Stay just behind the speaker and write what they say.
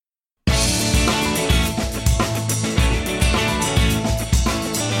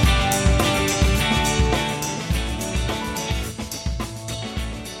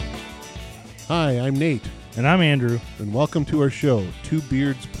I'm Nate. And I'm Andrew. And welcome to our show, Two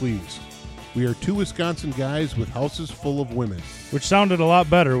Beards Please. We are two Wisconsin guys with houses full of women. Which sounded a lot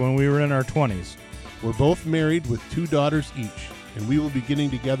better when we were in our 20s. We're both married with 2 daughters each, and we will be getting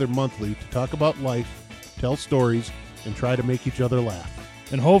together monthly to talk about life, tell stories, and try to make each other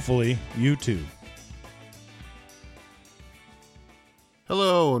laugh. And hopefully, you too.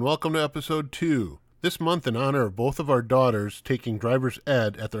 Hello, and welcome to episode 2. This month, in honor of both of our daughters taking driver's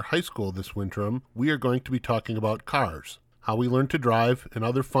ed at their high school this winterim, we are going to be talking about cars, how we learn to drive, and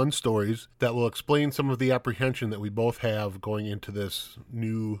other fun stories that will explain some of the apprehension that we both have going into this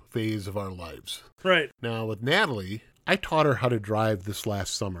new phase of our lives. Right. Now, with Natalie, I taught her how to drive this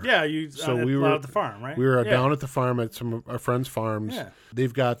last summer. Yeah, we were at the farm, right? We were down at the farm at some of our friends' farms. Yeah.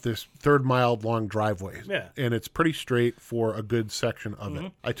 They've got this 3rd-mile long driveway. Yeah. And it's pretty straight for a good section of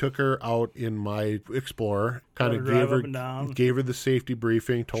it. I took her out in my Explorer, kind of gave her the safety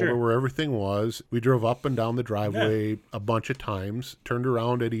briefing, told her where everything was. We drove up and down the driveway a bunch of times, turned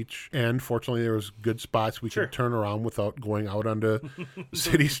around at each end. Fortunately, there was good spots we could turn around without going out onto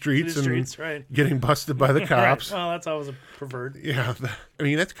city streets getting busted by the cops. Right. Well, that's always a preferred. Yeah. I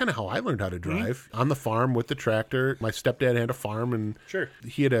mean, that's kind of how I learned how to drive. On the farm with the tractor. My stepdad had a farm, and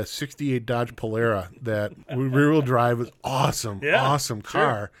he had a 68 Dodge Polara that rear-wheel drive was awesome. Yeah, awesome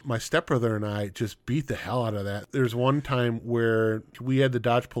car. My stepbrother and I just beat the hell out of that. There's one time where we had the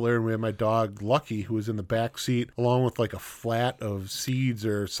Dodge Polara and we had my dog Lucky, who was in the back seat, along with like a flat of seeds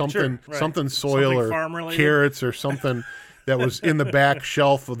or something, something soil or carrots or something that was in the back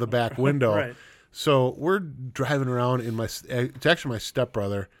shelf of the back window. Right. So we're driving around it's actually my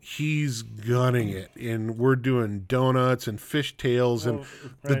stepbrother. He's gunning it, and we're doing donuts and fishtails, and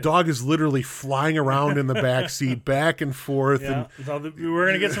the dog is literally flying around in the back seat, back and forth. Yeah. And we're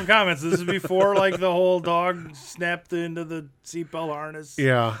going to get some comments. This is before like the whole dog snapped into the seatbelt harness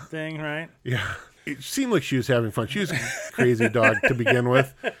thing, right? Yeah. It seemed like she was having fun. She was a crazy dog to begin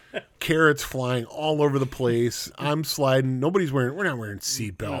with. Carrots flying all over the place. I'm sliding. We're not wearing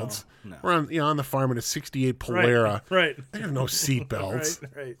seatbelts. No. We're on the farm in a 68 Polara. Right. They have no seatbelts.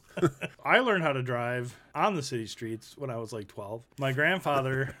 Right. I learned how to drive on the city streets when I was like 12. My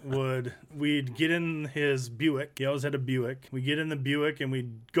grandfather we'd get in his Buick. He always had a Buick. We'd get in the Buick and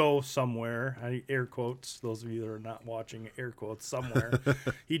we'd go somewhere. Air quotes. Those of you that are not watching, air quotes, somewhere.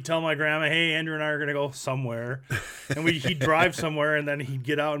 He'd tell my grandma, hey, Andrew and I are going to go somewhere. And he'd drive somewhere, and then he'd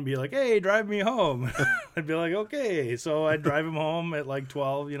get out and be like, hey, drive me home. I'd be like, okay. So I'd drive him home at like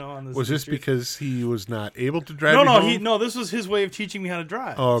 12, on the Was this streets. Because he was not able to drive home? No, this was his way of teaching me how to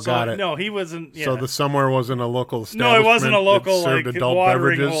drive. Oh, got it. No, he wasn't. Yeah. So the somewhere wasn't a local establishment. No, it wasn't a local served like adult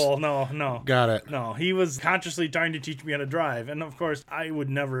watering beverages. hole. No. Got it. No, he was consciously trying to teach me how to drive, and of course, I would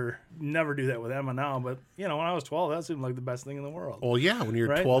never do that with Emma now. But when I was 12, that seemed like the best thing in the world. Well, yeah, when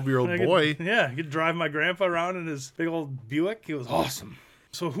you're a 12-year-old boy. I could drive my grandpa around in his big old Buick. It was awesome.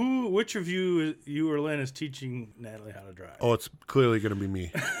 So which of you or Lynn is teaching Natalie how to drive? Oh, it's clearly going to be me.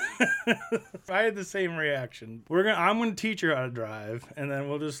 I had the same reaction. I'm going to teach her how to drive, and then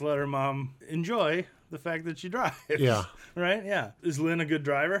we'll just let her mom enjoy the fact that she drives. Yeah. Right? Yeah. Is Lynn a good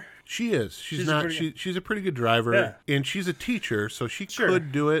driver? She is. She's a pretty good driver, and she's a teacher, so she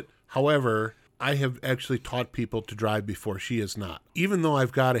could do it. However, I have actually taught people to drive before. She is not. Even though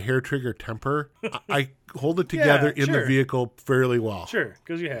I've got a hair trigger temper, I hold it together in the vehicle fairly well. Sure,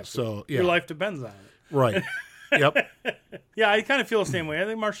 because you have to. So, your life depends on it. Right. Yep. Yeah, I kind of feel the same way. I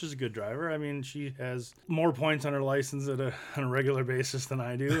think Marsha's a good driver. I mean, she has more points on her license on a regular basis than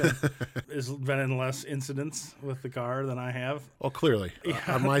I do, and has been in less incidents with the car than I have. Well, clearly.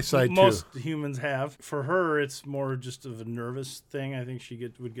 On my side, too. Most humans have. For her, it's more just of a nervous thing. I think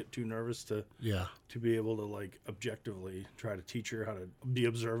she would get too nervous to be able to, objectively try to teach her how to be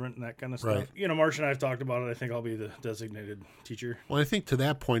observant and that kind of stuff. Right. Marsha and I have talked about it. I think I'll be the designated teacher. Well, I think to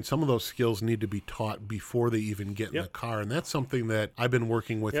that point, some of those skills need to be taught before they even get in the car, and that's something that I've been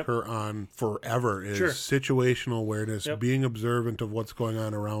working with her on forever is situational awareness, being observant of what's going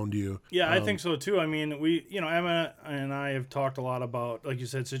on around you. Yeah, I think so too. I mean, Emma and I have talked a lot about, like you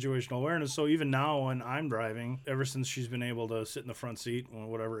said, situational awareness. So even now when I'm driving, ever since she's been able to sit in the front seat,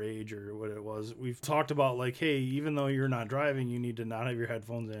 whatever age or what it was, we've talked about hey, even though you're not driving, you need to not have your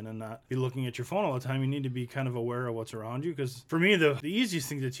headphones in and not be looking at your phone all the time. You need to be kind of aware of what's around you. Because for me, the easiest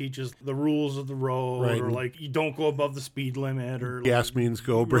thing to teach is the rules of the road, or you don't go above the speed speed limit or gas means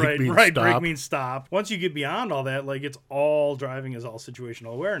go, brake means right, stop. brake means stop. Once you get beyond all that, like it's all driving is all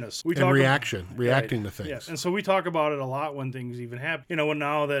situational awareness. We talk reacting to things. Yeah. And so we talk about it a lot when things even happen. You know, when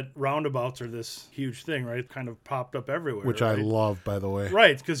now that roundabouts are this huge thing, right? Kind of popped up everywhere. Which I love, by the way.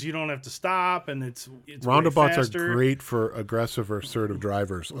 Right, because you don't have to stop, and it's roundabouts are great for aggressive or assertive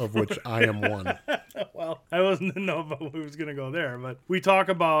drivers, of which I am one. Well, I wasn't know about who was going to go there, but we talk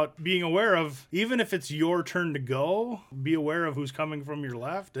about being aware of, even if it's your turn to go, be aware of who's coming from your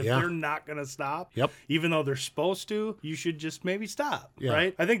left. If they're not going to stop, even though they're supposed to, you should just maybe stop,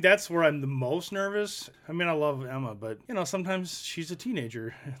 right? I think that's where I'm the most nervous. I mean, I love Emma, but, you know, sometimes she's a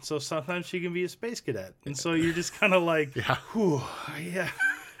teenager, so sometimes she can be a space cadet. And so you're just kind of like, whew, yeah.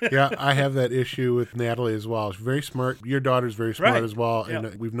 Yeah, I have that issue with Natalie as well. She's very smart. Your daughter's very smart as well.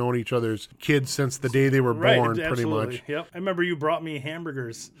 And we've known each other's kids since the day they were born, pretty much. Yep. I remember you brought me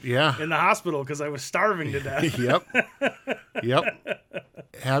hamburgers in the hospital because I was starving to death. Yep.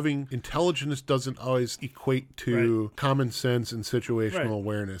 Having intelligence doesn't always equate to common sense and situational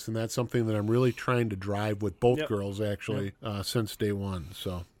awareness. And that's something that I'm really trying to drive with both girls, actually, since day one.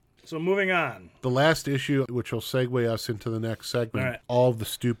 So moving on. The last issue, which will segue us into the next segment, all of the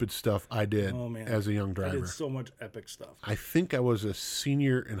stupid stuff I did as a young driver. I did so much epic stuff. I think I was a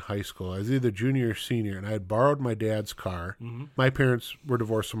senior in high school. I was either junior or senior, and I had borrowed my dad's car. Mm-hmm. My parents were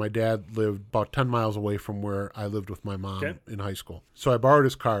divorced, so my dad lived about 10 miles away from where I lived with my mom in high school. So I borrowed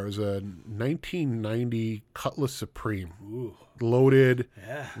his car. It was a 1990 Cutlass Supreme. Ooh. Loaded,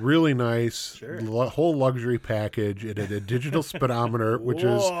 really nice, whole luxury package. It had a digital speedometer, which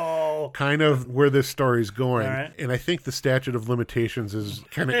is kind of where this story's going. And I think the statute of limitations is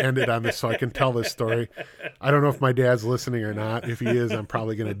kind of ended on this, so I can tell this story. I don't know if my dad's listening or not. If he is, I'm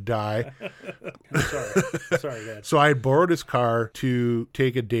probably going to die. Sorry, Dad. So I had borrowed his car to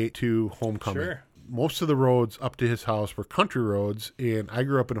take a date to homecoming. Sure. Most of the roads up to his house were country roads, and I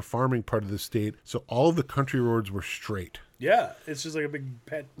grew up in a farming part of the state, so all of the country roads were straight. Yeah, it's just like a big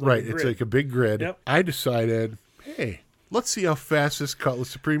pet. It's like a big grid. Yep. I decided, hey, let's see how fast this Cutlass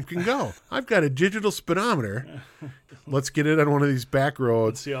Supreme can go. I've got a digital speedometer. Let's get it on one of these back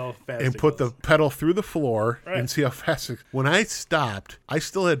roads and put the pedal through the floor and see how fast it. When I stopped, I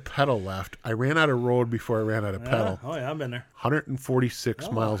still had pedal left. I ran out of road before I ran out of pedal. Oh, yeah, I've been there.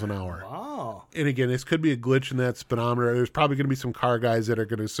 146 miles an hour. Wow. And again, this could be a glitch in that speedometer. There's probably going to be some car guys that are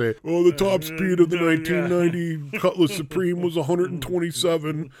going to say, oh, the top speed of the 1990 Cutlass Supreme was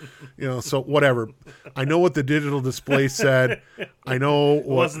 127. You know, so whatever. I know what the digital display said. I know it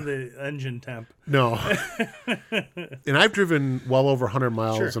wasn't the engine temp. No. And I've driven well over 100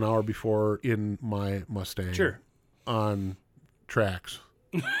 miles an hour before in my Mustang. Sure. On tracks.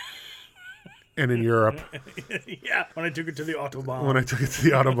 And in Europe. When I took it to the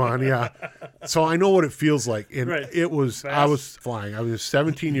Autobahn. So I know what it feels like. And it was, fast. I was flying. I was a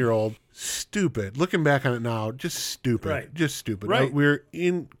 17-year-old. Stupid. Looking back on it now, just stupid. Just stupid. Right. We're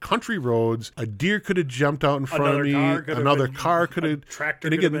in country roads. A deer could have jumped out in front of me. Another car could have. Tractor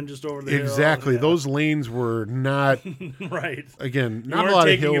could have been just over the hill. Exactly. Those lanes were not. Again, not a lot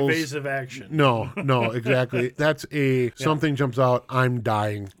of hills. You weren't taking evasive action. No, exactly. That's something jumps out, I'm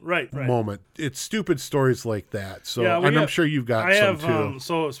dying moment. It's stupid stories like that. So, and I'm sure you've got some too.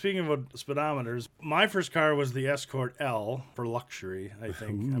 So speaking of speedometers, my first car was the Escort L for luxury, I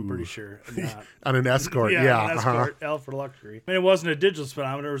think. I'm pretty sure. On an Escort, an Escort L for luxury. I mean, it wasn't a digital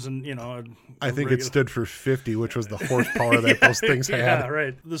speedometer. It was I think it stood for 50, which was the horsepower that those things had. Yeah,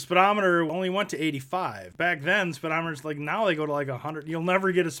 right. The speedometer only went to 85. Back then, speedometers, like now they go to like 100. You'll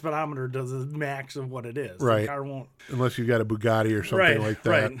never get a speedometer to the max of what it is. Right. The car won't. Unless you've got a Bugatti or something like that.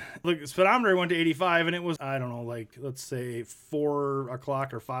 Right. Look, the speedometer went to 85, and it was, I don't know, like, let's say 4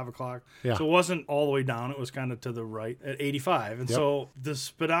 o'clock or 5 o'clock. Yeah. So it wasn't all the way down. It was kind of to the right at 85. And so the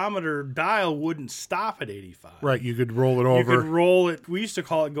speedometer dial wouldn't stop at 85. Right. You could roll it over. You could roll it. We used to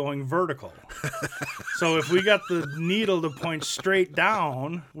call it going vertical. So if we got the needle to point straight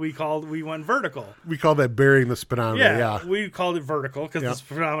down, we went vertical. We call that burying the speedometer. Yeah. We called it vertical because the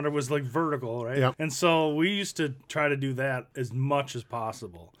speedometer was like vertical, right? Yep. And so we used to try to do that as much as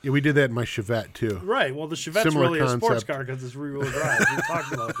possible. Yeah, we did that in my Chevette too. Right. Well, the Chevette's Similar really concept. A sports car because it's rear-wheel drive. We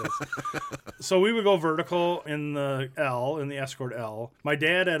talked about this. So we would go vertical in the Escort L. My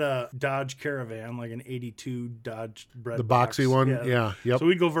dad had a Dodge Caravan, like an 82 Dodge Bread The boxy one? Yeah. Yep. So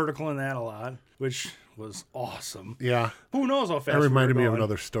we'd go vertical in that a lot, which was awesome. Yeah. Who knows how fast That reminded me of going.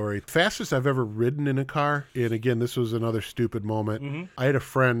 another story. Fastest I've ever ridden in a car, and again, this was another stupid moment. I had a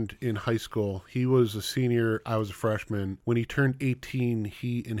friend in high school. He was a senior. I was a freshman. When he turned 18,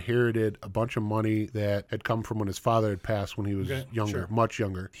 he inherited a bunch of money that had come from when his father had passed when he was younger, much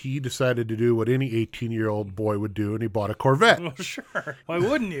younger. He decided to do what any 18-year-old boy would do, and he bought a Corvette. Well, sure. Why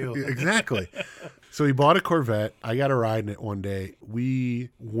wouldn't you? Exactly. So he bought a Corvette. I got a ride in it one day. We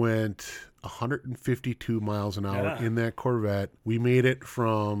went 152 miles an hour in that Corvette. We made it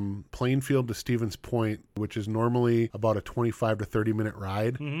from Plainfield to Stevens Point, which is normally about a 25 to 30 minute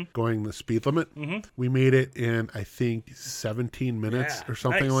ride going the speed limit. We made it in, I think, 17 minutes or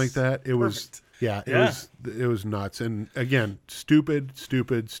something like that. It was... It was nuts. And again, stupid.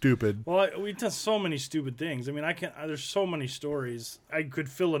 Well, we've done so many stupid things. I mean, there's so many stories. I could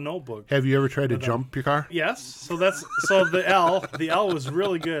fill a notebook. Have you ever tried to jump your car? Yes. So the L was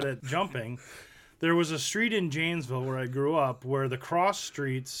really good at jumping. There was a street in Janesville where I grew up where the cross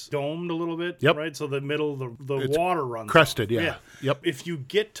streets domed a little bit, right? So the middle, the water runs crested, off. Yep. If you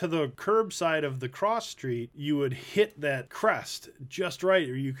get to the curb side of the cross street, you would hit that crest just right,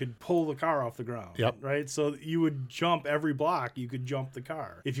 or you could pull the car off the ground, right? So you would jump every block. You could jump the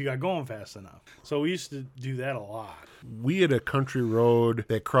car if you got going fast enough. So we used to do that a lot. We had a country road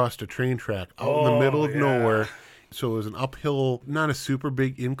that crossed a train track out in the middle of nowhere. So it was an uphill, not a super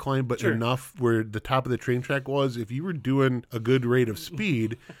big incline, but enough where the top of the train track was. If you were doing a good rate of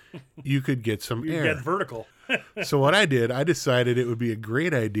speed, you could get some air. You get vertical. So what I did, I decided it would be a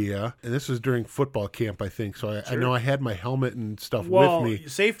great idea, and this was during football camp, I think. So I know I had my helmet and stuff with me.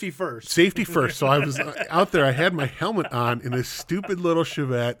 Safety first. Safety first. So I was out there. I had my helmet on in this stupid little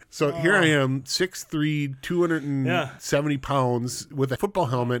Chevette. So here I am, 6'3", 270 pounds with a football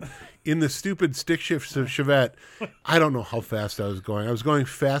helmet in the stupid stick shift Chevette. I don't know how fast I was going. I was going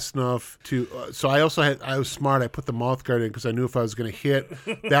fast enough to. So I was smart. I put the mouth guard in because I knew if I was going to hit,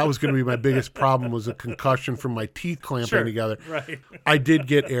 that was going to be my biggest problem, was a concussion from my teeth clamping together. Right. I did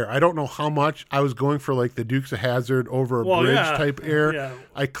get air. I don't know how much. I was going for like the Dukes of Hazzard over a bridge type air. Yeah.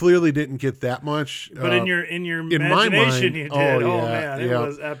 I clearly didn't get that much. But in your imagination, my mind, you did. It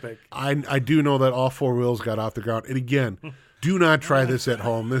was epic. I do know that all four wheels got off the ground. And again, do not try this at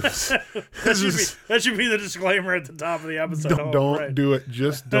home. That should be the disclaimer at the top of the episode. Don't do it.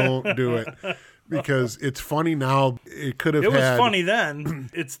 Just don't do it. Because it's funny now. It was funny then.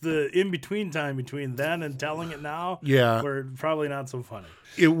 It's the in-between time between then and telling it now. Yeah. Where probably not so funny.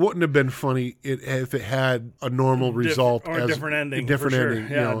 It wouldn't have been funny if it had a normal result. Or a different ending. Different ending.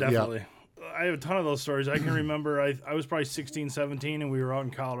 Yeah, definitely. Yeah. I have a ton of those stories. I can remember I was probably 16, 17, and we were out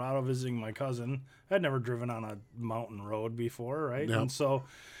in Colorado visiting my cousin. I'd never driven on a mountain road before, right? No. And so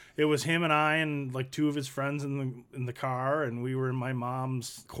it was him and I and like two of his friends in the car, and we were in my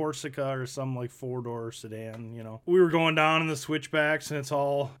mom's Corsica or some like 4-door sedan, you know. We were going down in the switchbacks, and it's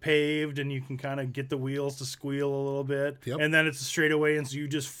all paved, and you can kind of get the wheels to squeal a little bit. Yep. And then it's a straightaway, and so you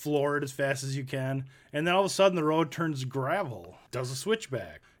just floor it as fast as you can. And then all of a sudden the road turns gravel, does a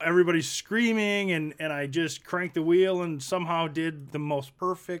switchback. Everybody's screaming, and I just cranked the wheel and somehow did the most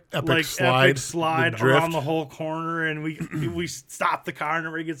perfect epic slide around the whole corner, and we stop the car, and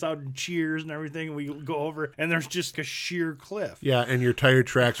everybody gets out and cheers and everything, and we go over, and there's just a sheer cliff. Yeah, and your tire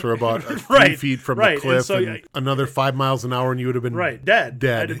tracks were about 3 feet from the cliff, and another 5 miles an hour, and you would have been dead.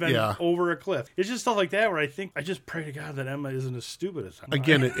 I'd have been over a cliff. It's just stuff like that where I think I just pray to God that Emma isn't as stupid as I am.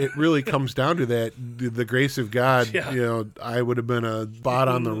 Again, it really comes down to that, the grace of God. You know, I would have been a spot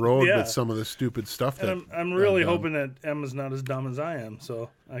on the road with some of the stupid stuff. And I'm really hoping that Emma's not as dumb as I am. So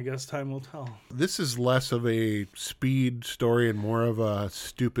I guess time will tell. This is less of a speed story and more of a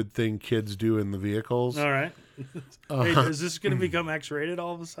stupid thing kids do in the vehicles. All right. Hey, is this going to become X-rated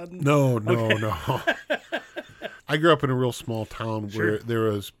all of a sudden? No. I grew up in a real small town where there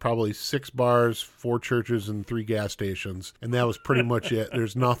was probably 6 bars, 4 churches, and 3 gas stations, and that was pretty much it.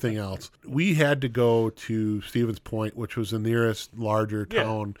 There's nothing else. We had to go to Stevens Point, which was the nearest larger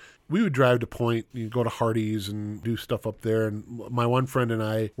town. We would drive to Point, go to Hardee's and do stuff up there. And my one friend and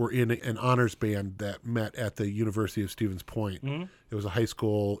I were in an honors band that met at the University of Stevens Point. Mm-hmm. It was a high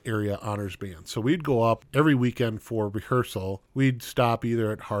school area honors band. So we'd go up every weekend for rehearsal. We'd stop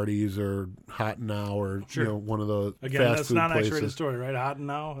either at Hardee's or Hot and Now or one of those fast food places. Again, that's not actually the story, right? Hot and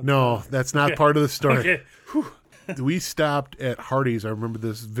Now? No, that's not part of the story. Okay. We stopped at Hardee's. I remember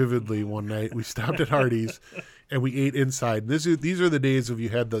this vividly one night. We stopped at Hardee's. and we ate inside. These are the days of you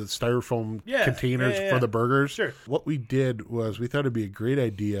had the styrofoam containers for the burgers. Sure. What we did was we thought it'd be a great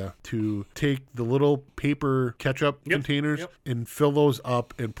idea to take the little paper ketchup containers and fill those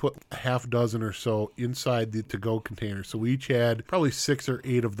up and put a half dozen or so inside the to-go container. So we each had probably 6 or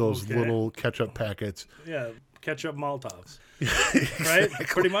 8 of those little ketchup packets. Yeah, ketchup Molotovs. Right?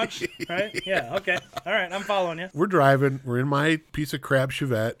 Pretty much? Right? Yeah, okay. All right, I'm following you. We're driving. We're in my piece of crap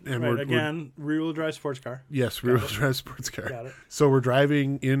Chevette. And we're rear-wheel drive sports car. Yes, rear-wheel drive sports car. Got it. So we're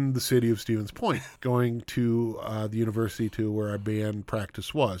driving in the city of Stevens Point, going to the university to where our band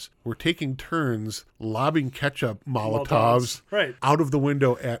practice was. We're taking turns lobbing ketchup Molotovs out of the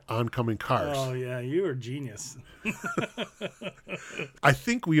window at oncoming cars. Oh, yeah, you are genius. I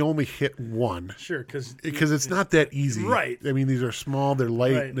think we only hit one. Sure, because it's not that easy. Right. I mean, these are small, they're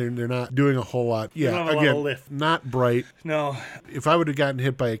light, they're not doing a whole lot. Yeah, again, not bright. No. If I would have gotten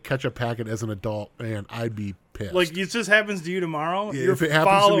hit by a ketchup packet as an adult, man, I'd be pissed. Like, it just happens to you tomorrow. Yeah, you're if it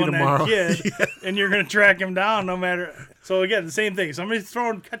happens to me tomorrow, that kid, and you're going to track him down no matter. So, again, the same thing. Somebody's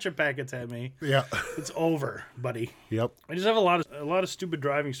throwing ketchup packets at me. Yeah. It's over, buddy. Yep. I just have a lot of stupid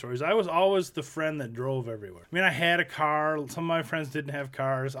driving stories. I was always the friend that drove everywhere. I mean, I had a car. Some of my friends didn't have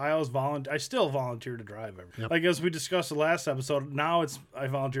cars. I still volunteer to drive everywhere. Yep. Like, as we discussed the last episode, now I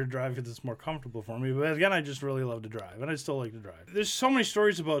volunteer to drive because it's more comfortable for me. But again, I just really love to drive, and I still like to drive. There's so many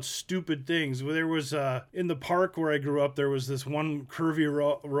stories about stupid things. There was, in the park where I grew up, there was this one curvy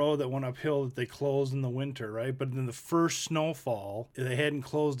road that went uphill that they closed in the winter, right? But in the first snowfall, they hadn't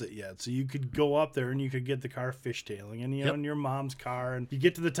closed it yet. So you could go up there and you could get the car fishtailing, and in your mom's car, and you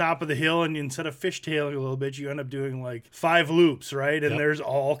get to the top of the hill, and instead of fishtailing a little bit, you end up doing like 5 loops, right? And there's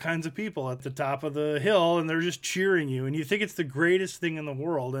all kinds of people at the top of the hill, and they're just cheering you, and you think it's the greatest thing in the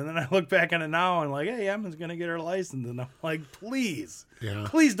world. And then I look back on it now and like, hey, Emma's gonna get her license, and I'm like, please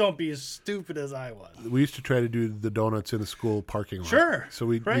please don't be as stupid as I was. We used to try to do the donuts in a school parking lot. Sure. So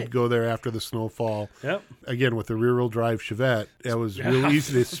we'd go there after the snowfall. Yep. Again, with the rear-wheel drive Chevette, it was real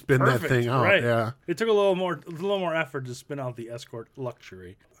easy to spin that thing out. Right. Yeah. It took a little more effort to spin out the Escort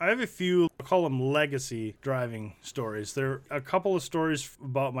Luxury. I have a few, I'll call them legacy driving stories. There are a couple of stories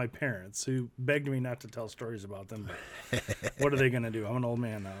about my parents who begged me not to tell stories about them. But what are they going to do? I'm an old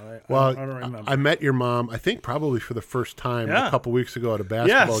man now. I don't remember. I met your mom, I think probably for the first time a couple weeks ago at a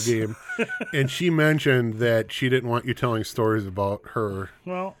basketball game. And she mentioned that she didn't want you telling stories about her.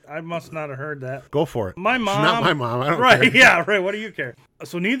 Well, I must not have heard that. Go for it. My mom. She's not my mom. I don't care. Yeah, right. What do you care?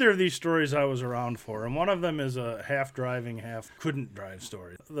 So neither of these stories I was around for, and one of them is a half driving, half couldn't drive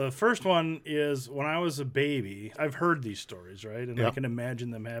story. The first one is when I was a baby. I've heard these stories, right? And I can imagine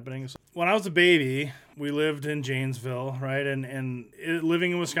them happening. So when I was a baby, we lived in Janesville, right? And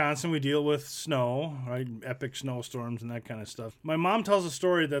living in Wisconsin, we deal with snow, right? Epic snowstorms and that kind of stuff. My mom tells a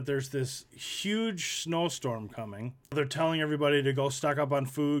story that there's this huge snowstorm coming. They're telling everybody to go stock up on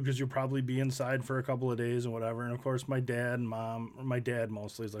food because you'll probably be inside for a couple of days and whatever. And of course, my dad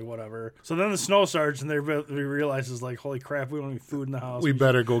mostly is like, whatever. So then the snow starts, and we realize it's like, holy crap, we don't have food in the house. We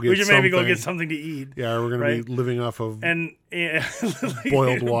better go get something. We should maybe go get something to eat. Yeah, we're going to be living off of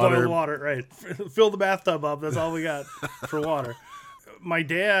boiled water. Boiled water, right. Fill the bathtub up. That's all we got for water. My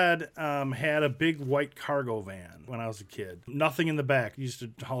dad had a big white cargo van when I was a kid. Nothing in the back. He used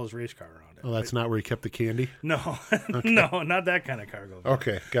to haul his race car around it. Oh, that's not where he kept the candy? No. No, not that kind of cargo van.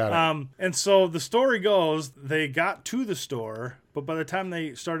 Okay, got it. And so the story goes, they got to the store, but by the time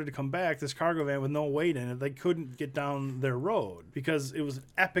they started to come back, this cargo van with no weight in it, they couldn't get down their road because it was an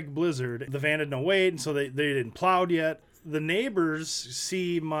epic blizzard. The van had no weight, and so they didn't plowed yet. The neighbors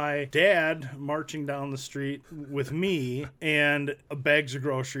see my dad marching down the street with me and bags of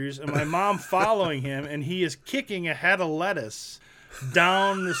groceries, and my mom following him, and he is kicking a head of lettuce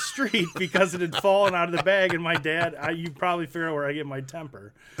down the street because it had fallen out of the bag. And my dad, you probably figure out where I get my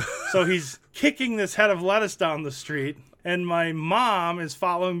temper. So he's kicking this head of lettuce down the street, and my mom is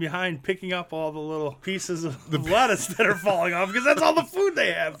following behind, picking up all the little pieces of lettuce that are falling off because that's all the food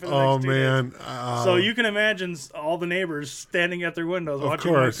they have for the next 2 days. So you can imagine all the neighbors standing at their windows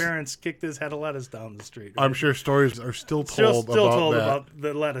watching my parents kick this head of lettuce down the street. Right? I'm sure stories are still told about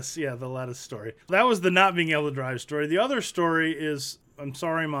the lettuce. Yeah, the lettuce story. That was the not being able to drive story. The other story is, I'm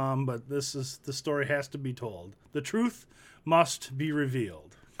sorry, Mom, but the story has to be told. The truth must be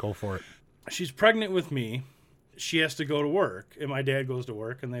revealed. Go for it. She's pregnant with me. She has to go to work, and my dad goes to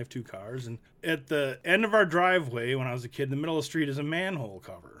work, and they have 2 cars. And at the end of our driveway, when I was a kid, in the middle of the street is a manhole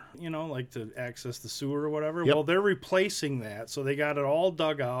cover, like to access the sewer or whatever. Yep. Well, they're replacing that, so they got it all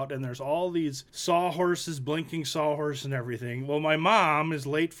dug out, and there's all these sawhorses, blinking sawhorses and everything. Well, my mom is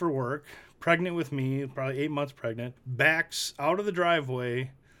late for work, pregnant with me, probably 8 months pregnant, backs out of the driveway,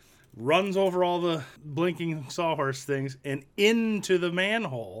 runs over all the blinking sawhorse things and into the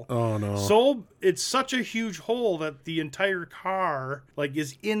manhole. Oh no. So it's such a huge hole that the entire car like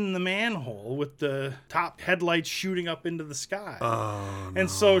is in the manhole with the top headlights shooting up into the sky. Oh, no.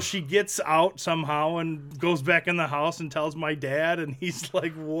 And so she gets out somehow and goes back in the house and tells my dad, and he's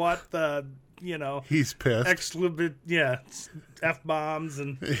like, what the, he's pissed. F-bombs,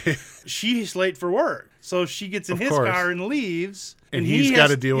 and she's late for work. So she gets in his car and leaves. And he's got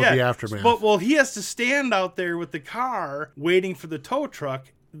to deal with the aftermath. But he has to stand out there with the car waiting for the tow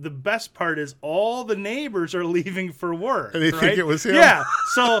truck. The best part is all the neighbors are leaving for work. And they think it was him? Yeah.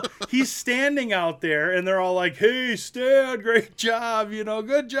 So he's standing out there, and they're all like, hey, Stan, great job.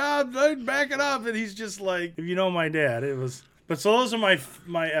 Good job. Back it up. And he's just like, if you know my dad, it was... But so those are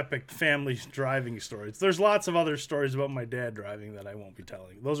my epic family driving stories. There's lots of other stories about my dad driving that I won't be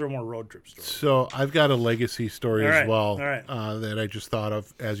telling. Those are more road trip stories. So I've got a legacy story as well right. That I just thought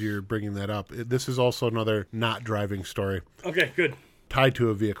of as you're bringing that up. This is also another not driving story. Okay, good. Tied to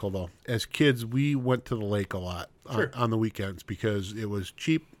a vehicle, though. As kids, we went to the lake a lot on the weekends because it was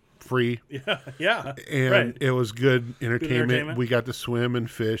cheap, free. Yeah. And it was good entertainment. We got to swim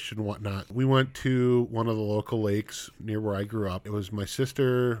and fish and whatnot. We went to one of the local lakes near where I grew up. It was my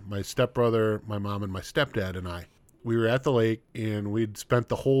sister, my stepbrother, my mom, and my stepdad and I. We were at the lake, and we'd spent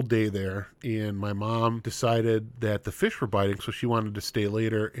the whole day there, and my mom decided that the fish were biting, so she wanted to stay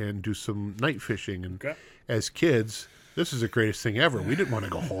later and do some night fishing. And as kids... This is the greatest thing ever. We didn't want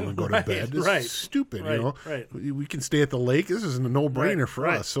to go home and go to bed. This is stupid, We can stay at the lake. This is a no-brainer for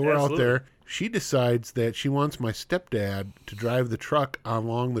us. So we're out there. She decides that she wants my stepdad to drive the truck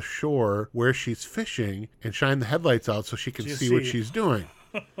along the shore where she's fishing and shine the headlights out so she can see what she's doing.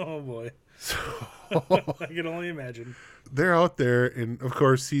 Oh, boy. So I can only imagine. They're out there, and of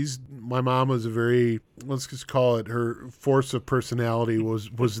course, my mom was a very, let's just call it, her force of personality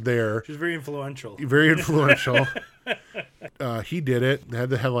was there. She's very influential. Very influential. He did it, had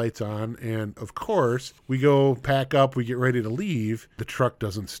the headlights on, and of course, we go pack up, we get ready to leave. The truck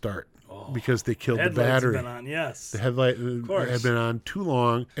doesn't start. Because they killed the battery. Have been on, yes. The headlight had been on too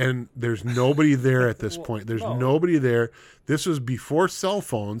long, and there's nobody there at this point. There's nobody there. This was before cell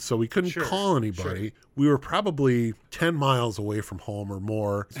phones, so we couldn't call anybody. Sure. We were probably 10 miles away from home or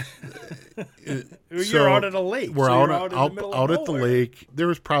more. You're out at a lake. We're out at the lake. There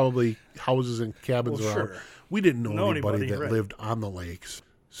was probably houses and cabins around. Sure. We didn't know anybody that lived on the lakes.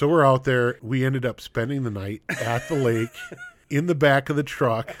 So we're out there. We ended up spending the night at the lake in the back of the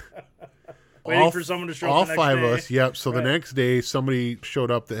truck. Waiting for someone to show up all the next five day. of us, yep. So the next day, somebody showed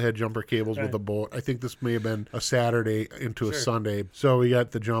up that had jumper cables with a boat. I think this may have been a Saturday into a Sunday. So we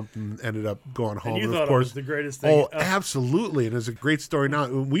got the jump and ended up going home. And you and thought of course, it was the greatest thing. Oh, absolutely. And it's a great story now.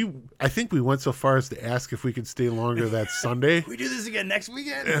 I think we went so far as to ask if we could stay longer that Sunday. We do this again next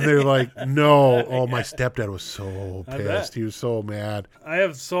weekend? And they're like, no. Oh, my stepdad was so pissed. He was so mad. I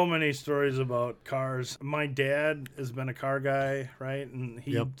have so many stories about cars. My dad has been a car guy, right? And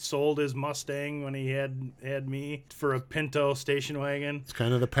he sold his Mustang when he had me for a Pinto station wagon. It's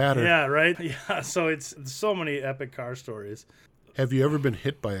kind of the pattern. Yeah, right? Yeah, so it's so many epic car stories. Have you ever been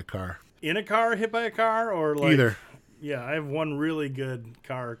hit by a car? In a car, hit by a car, or like... Either. Yeah, I have one really good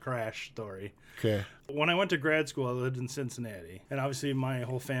car crash story. Okay. When I went to grad school, I lived in Cincinnati. And obviously my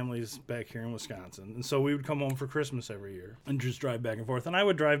whole family's back here in Wisconsin. And so we would come home for Christmas every year and just drive back and forth. And I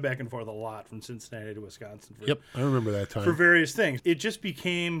would drive back and forth a lot from Cincinnati to Wisconsin. I remember that time. For various things. It just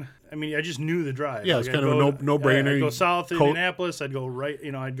became, I just knew the drive. Yeah, it's kind of a no-brainer. I'd go south to Indianapolis. I'd go right,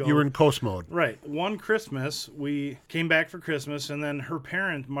 I'd go. You were in coast mode. Right. One Christmas, we came back for Christmas, and then her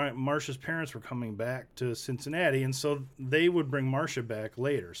parents, Marcia's parents, were coming back to Cincinnati. And so they would bring Marcia back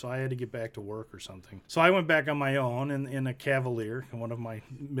later. So I had to get back to work or something. So I went back on my own in a Cavalier, one of my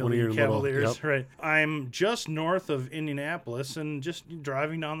million Cavaliers. Right. I'm just north of Indianapolis and just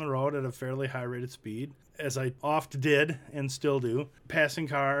driving down the road at a fairly high rate of speed, as I oft did and still do, passing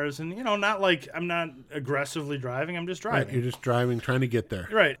cars and, not like I'm not aggressively driving. I'm just driving. Right, you're just driving, trying to get there.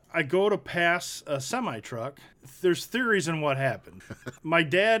 Right. I go to pass a semi-truck. There's theories on what happened. My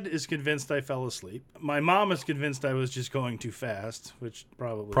dad is convinced I fell asleep. My mom is convinced I was just going too fast, which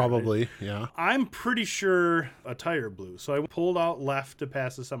probably, yeah. I'm pretty sure a tire blew. So I pulled out left to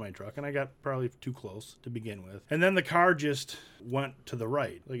pass the semi-truck, and I got probably too close to begin with. And then the car just went to the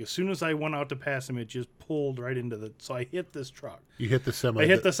right. Like, as soon as I went out to pass him, it just pulled right into so I hit this truck. You hit the semi. I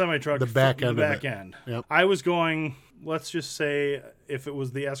hit the semi-truck. The back end. Yep. I was going, let's just say, if it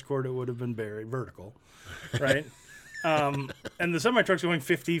was the Escort, it would have been buried vertical. Right? And the semi-truck's going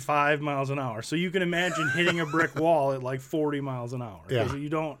 55 miles an hour. So you can imagine hitting a brick wall at like 40 miles an hour. Yeah. You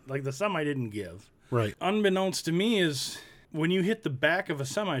don't, the semi didn't give. Right. Unbeknownst to me is when you hit the back of a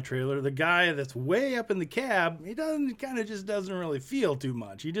semi-trailer, the guy that's way up in the cab, he just doesn't really feel too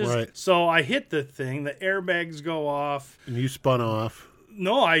much. So I hit the thing, the airbags go off. And you spun off.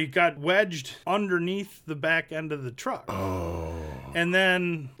 No, I got wedged underneath the back end of the truck. Oh. And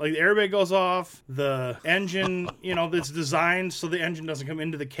then, like, the airbag goes off, the engine, it's designed so the engine doesn't come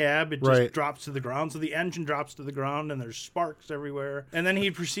into the cab. It just drops to the ground. So the engine drops to the ground, and there's sparks everywhere. And then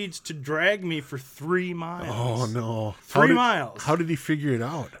he proceeds to drag me for 3 miles. Oh, no. 3 miles. How did he figure it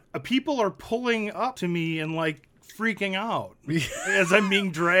out? People are pulling up to me and, like, freaking out as I'm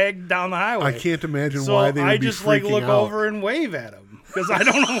being dragged down the highway. I can't imagine why they would be freaking out. So I just, look over and wave at him because I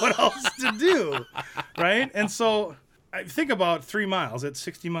don't know what else to do, right? And so I think about 3 miles at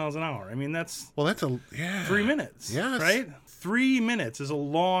 60 miles an hour. I mean, that's 3 minutes, right? 3 minutes is a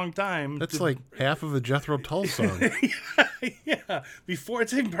long time. That's like half of a Jethro Tull song. Yeah,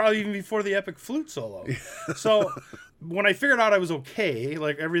 probably even before the epic flute solo. So when I figured out I was okay,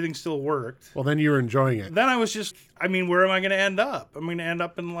 like everything still worked. Well, then you were enjoying it. Then I was where am I going to end up? I'm going to end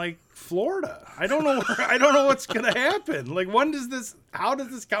up in like Florida. I don't know. I don't know what's going to happen. Like, how does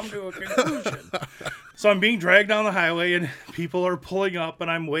this come to a conclusion? So I'm being dragged down the highway and people are pulling up and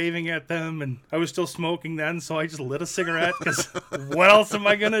I'm waving at them, and I was still smoking then, so I just lit a cigarette because what else am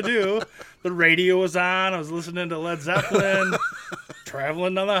I going to do? The radio was on. I was listening to Led Zeppelin,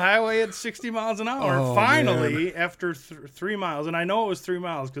 traveling down the highway at 60 miles an hour. Oh, finally, man. after 3 miles, and I know it was 3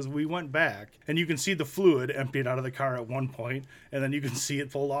 miles because we went back and you can see the fluid emptied out of the car at one point, and then you can see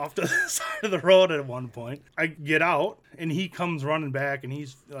it pulled off to the side of the road at one point. I get out and he comes running back and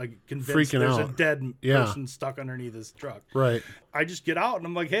he's like convinced there's a dead person stuck underneath his truck. Right. I just get out and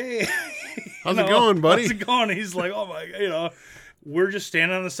I'm like, hey, how's it going, buddy? How's it going? And he's like, oh my, we're just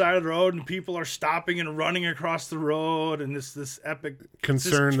standing on the side of the road and people are stopping and running across the road, and this epic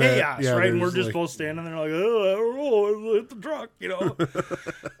concern, chaos, right? And we're just both standing there like, oh, I don't know, hit the truck,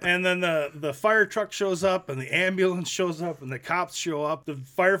 And then the fire truck shows up and the ambulance shows up and the cops show up. The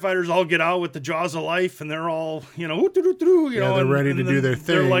firefighters all get out with the jaws of life and they're all, they're ready to do their thing.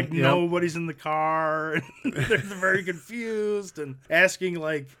 They're like, nobody's in the car. And they're very confused and asking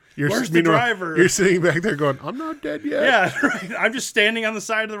like, where's the driver? You're sitting back there going, I'm not dead yet. Yeah, right. I'm just standing on the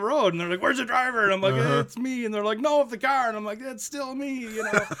side of the road, and they're like, where's the driver? And I'm like, it's me. And they're like, no, it's the car. And I'm like, it's still me.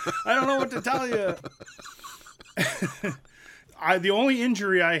 I don't know what to tell you. The only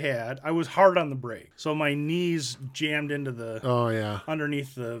injury I had, I was hard on the brake. So my knees jammed into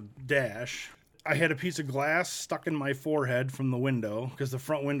underneath the dash. I had a piece of glass stuck in my forehead from the window because the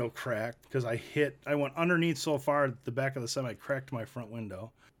front window cracked because I went underneath so far that the back of the semi cracked my front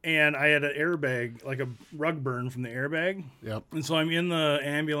window. And I had an airbag, like a rug burn from the airbag. Yep. And so I'm in the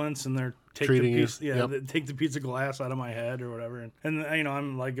ambulance, and they're taking the piece of glass out of my head or whatever. And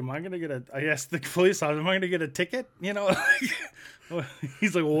I'm like, am I going to get I asked the police, am I going to get a ticket? He's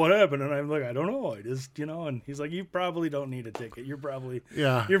like, well, what happened? And I'm like, I don't know. I just, and he's like, you probably don't need a ticket. You're probably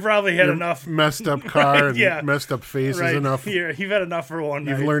had enough. Messed up car and messed up face is enough. Yeah, you've had enough for one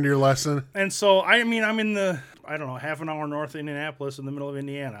night. You've learned your lesson. And so, I'm in the, I don't know, half an hour north of Indianapolis in the middle of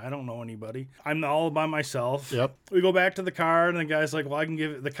Indiana. I don't know anybody. I'm all by myself. Yep. We go back to the car, and the guy's like, well,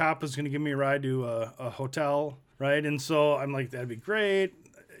 the cop is going to give me a ride to a hotel, right? And so I'm like, that'd be great.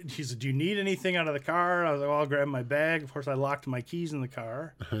 He said, do you need anything out of the car? I was like, well, I'll grab my bag. Of course, I locked my keys in the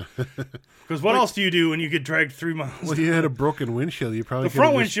car. Because what else do you do when you get dragged 3 miles? Well, you had a broken windshield. You probably the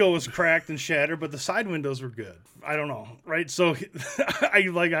front windshield was cracked and shattered, but the side windows were good. I don't know, right? So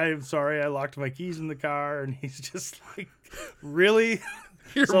I'm sorry, I locked my keys in the car, and he's just like, really?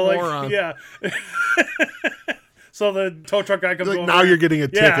 You're a moron. Yeah. So the tow truck guy comes over. Now you're getting a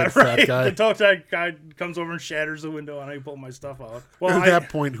ticket, fat guy. The tow truck guy comes over and shatters the window, and I pull my stuff out. Well, at that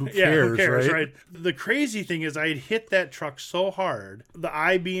point, who cares, right? The crazy thing is I had hit that truck so hard.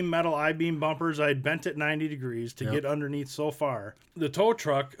 The metal I-beam bumpers, I had bent it 90 degrees to get underneath so far. The tow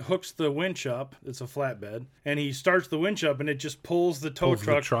truck hooks the winch up. It's a flatbed. And he starts the winch up, and it just pulls the tow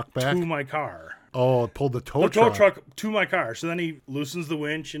truck back to my car. Oh, it pulled the tow truck to my car. So then he loosens the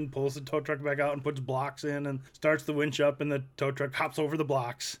winch and pulls the tow truck back out and puts blocks in and starts the winch up, and the tow truck hops over the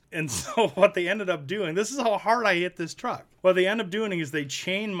blocks. And so what they ended up doing, this is how hard I hit this truck. What they end up doing is they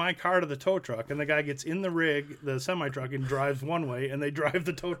chain my car to the tow truck, and the guy gets in the rig, the semi-truck, and drives one way, and they drive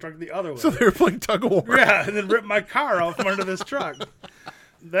the tow truck the other way. So they were playing tug of war. Yeah, and then rip my car out from under this truck.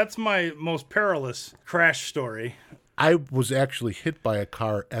 That's my most perilous crash story. I was actually hit by a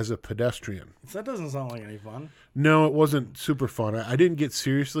car as a pedestrian. So that doesn't sound like any fun. No, it wasn't super fun. I didn't get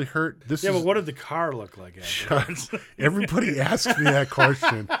seriously hurt. But what did the car look like afterwards? Everybody asks me that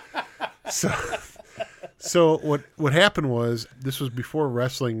question. So what happened was, this was before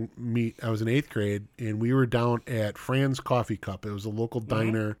wrestling meet. I was in 8th grade, and we were down at Fran's Coffee Cup. It was a local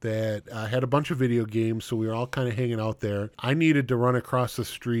diner that had a bunch of video games, so we were all kind of hanging out there. I needed to run across the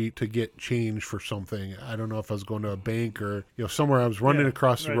street to get change for something. I don't know if I was going to a bank or somewhere. I was running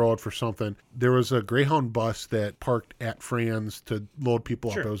across the road for something. There was a Greyhound bus that parked at Fran's to load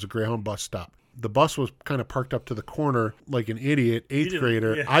people up. It was a Greyhound bus stop. The bus was kind of parked up to the corner like an idiot 8th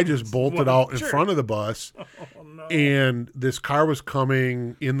grader. Yeah. I just bolted out in front of the bus. Oh, no. And this car was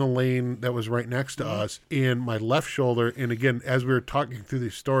coming in the lane that was right next to us. And my left shoulder, and again, as we were talking through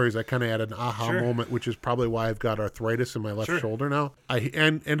these stories, I kind of had an aha moment, which is probably why I've got arthritis in my left shoulder now. I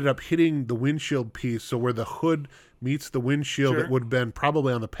ended up hitting the windshield piece, so where the hood meets the windshield, it would have been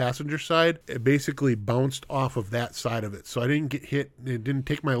probably on the passenger side. It basically bounced off of that side of it. So I didn't get hit. It didn't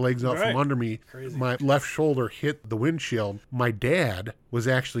take my legs out from under me. Crazy. My left shoulder hit the windshield. My dad was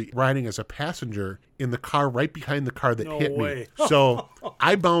actually riding as a passenger in the car right behind the car that hit me. So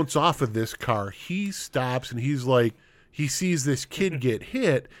I bounce off of this car. He stops and he's like, he sees this kid get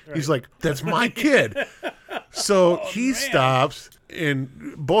hit. He's like, that's my kid. So he stops,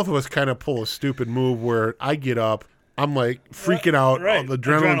 and both of us kind of pull a stupid move where I get up. I'm like freaking out. The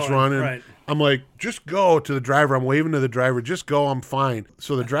adrenaline's running. I'm like, just go to the driver. I'm waving to the driver. Just go. I'm fine.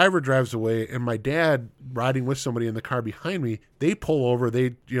 So the driver drives away, and my dad, riding with somebody in the car behind me, they pull over.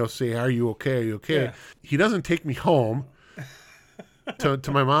 They say, "Are you okay? Are you okay?" Yeah. He doesn't take me home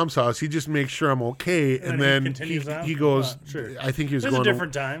to my mom's house. He just makes sure I'm okay, and then he goes. I think he was going a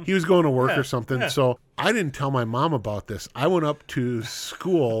different time. He was going to work or something. So I didn't tell my mom about this. I went up to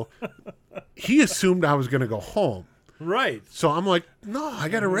school. He assumed I was going to go home. Right. So I'm like, no, I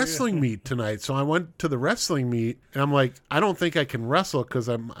got a wrestling meet tonight. So I went to the wrestling meet, and I'm like, I don't think I can wrestle because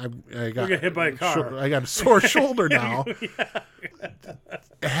I got hit by a car. I got a sore shoulder now.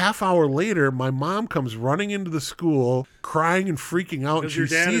 A half hour later, my mom comes running into the school, crying and freaking out. And she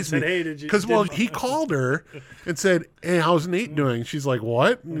sees me. Because, he called her and said, "Hey, how's Nate doing?" She's like,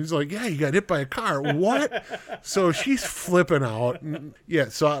 "What?" And he's like, "Yeah, you got hit by a car." What? So she's flipping out. And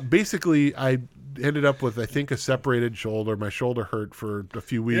so basically, I ended up with, I think, a separated shoulder. My shoulder hurt for a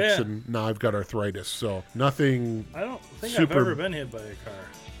few weeks, and now I've got arthritis. So nothing. I don't think I've ever been hit by a car.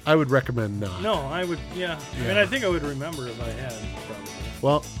 I would recommend not. No, I would. Yeah. I mean, I think I would remember if I had. Probably.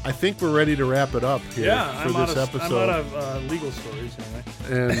 Well, I think we're ready to wrap it up here for this episode. I'm out of legal stories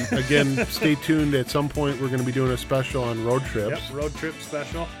anyway. And again, stay tuned. At some point, we're going to be doing a special on road trips. Yep, road trip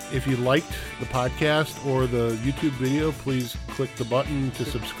special. If you liked the podcast or the YouTube video, please click the button to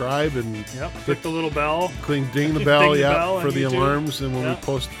subscribe and click the little bell. Ding the bell, for the alarms. And when we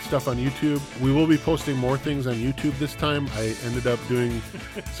post stuff on YouTube, we will be posting more things on YouTube this time. I ended up doing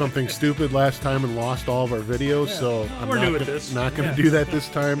something stupid last time and lost all of our videos, so I'm not going to do that this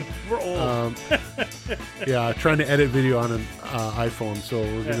time. We're old. Trying to edit video on an iPhone, so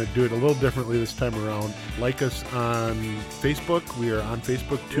we're going to do it a little differently this time around. Like us on Facebook. We are on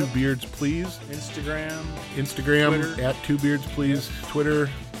Facebook, Two Beards Please. Instagram, Twitter. At Two Beards Please. Twitter.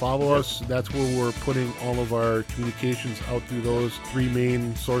 Follow us. That's where we're putting all of our communications out through those three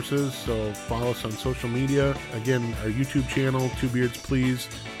main sources. So follow us on social media. Again, our YouTube channel, Two Beards Please.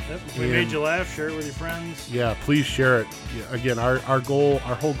 If we made you laugh, share it with your friends. Yeah, please share it. Yeah, again, our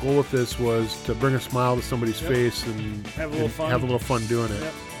whole goal with this was to bring a smile to somebody's face and have a little fun doing it.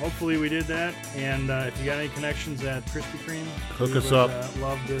 Yep. Hopefully we did that. And if you got any connections at Krispy Kreme, hook us up.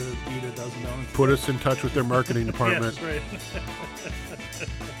 Love to eat a dozen donuts. Put us in touch with their marketing department. That's right.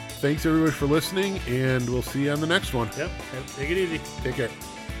 Thanks everybody for listening, and we'll see you on the next one. Yep. Take it easy. Take care.